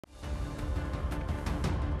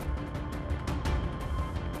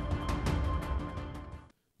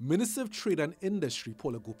Minister of Trade and Industry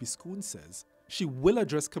Paula Gopee-Scone says she will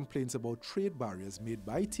address complaints about trade barriers made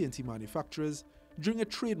by TNT manufacturers during a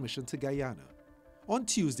trade mission to Guyana. On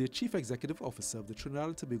Tuesday, Chief Executive Officer of the Trinidad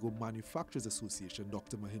and Tobago Manufacturers Association,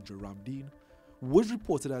 Dr. Mahindra Ramdeen, was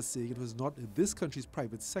reported as saying it was not this country's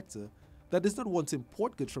private sector that does not want to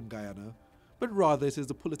import goods from Guyana, but rather it is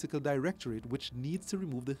the political directorate which needs to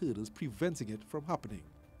remove the hurdles preventing it from happening.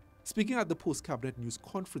 Speaking at the post-cabinet news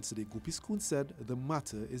conference today, Gopee-Scone said the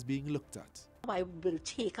matter is being looked at. I will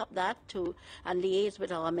take up that and liaise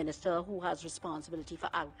with our minister who has responsibility for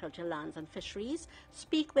agriculture, lands and fisheries,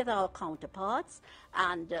 speak with our counterparts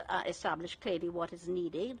and establish clearly what is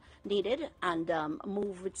needed and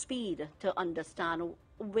move with speed to understand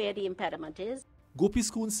where the impediment is.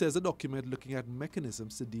 Gopee-Scone says a document looking at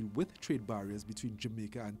mechanisms to deal with trade barriers between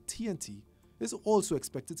Jamaica and TNT is also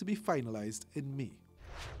expected to be finalized in May.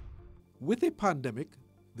 With a pandemic,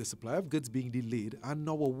 the supply of goods being delayed and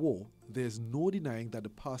now a war, there is no denying that the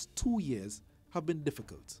past 2 years have been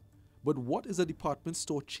difficult. But what is a department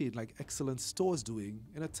store chain like Excellent Stores doing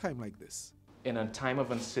in a time like this? In a time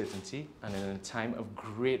of uncertainty and in a time of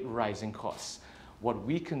great rising costs, what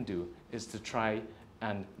we can do is to try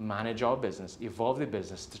and manage our business, evolve the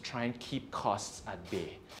business to try and keep costs at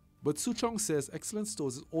bay. But Suchong says Excellent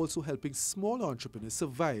Stores is also helping small entrepreneurs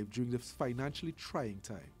survive during this financially trying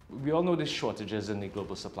time. We all know the shortages in the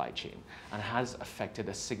global supply chain and has affected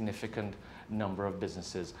a significant number of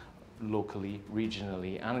businesses locally,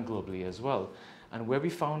 regionally and globally as well. And where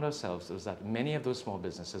we found ourselves was that many of those small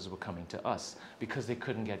businesses were coming to us because they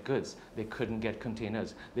couldn't get goods, they couldn't get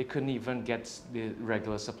containers, they couldn't even get the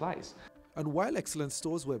regular supplies. And while Excellent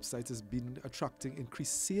Stores' website has been attracting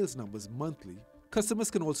increased sales numbers monthly,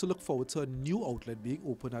 customers can also look forward to a new outlet being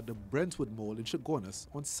opened at the Brentwood Mall in Chaguanas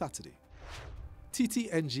on Saturday.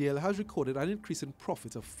 TTNGL has recorded an increase in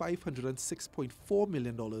profit of $506.4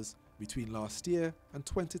 million between last year and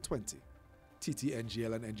 2020.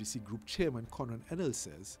 TTNGL and NGC Group Chairman Conran Enel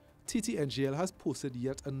says TTNGL has posted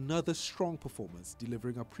yet another strong performance,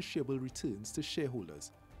 delivering appreciable returns to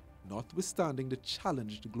shareholders, notwithstanding the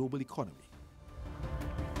challenged global economy.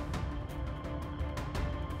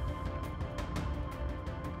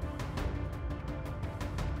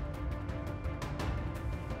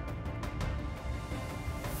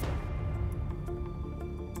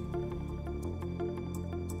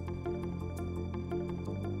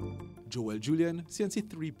 Joel Julian,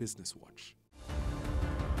 CNC3 Business Watch.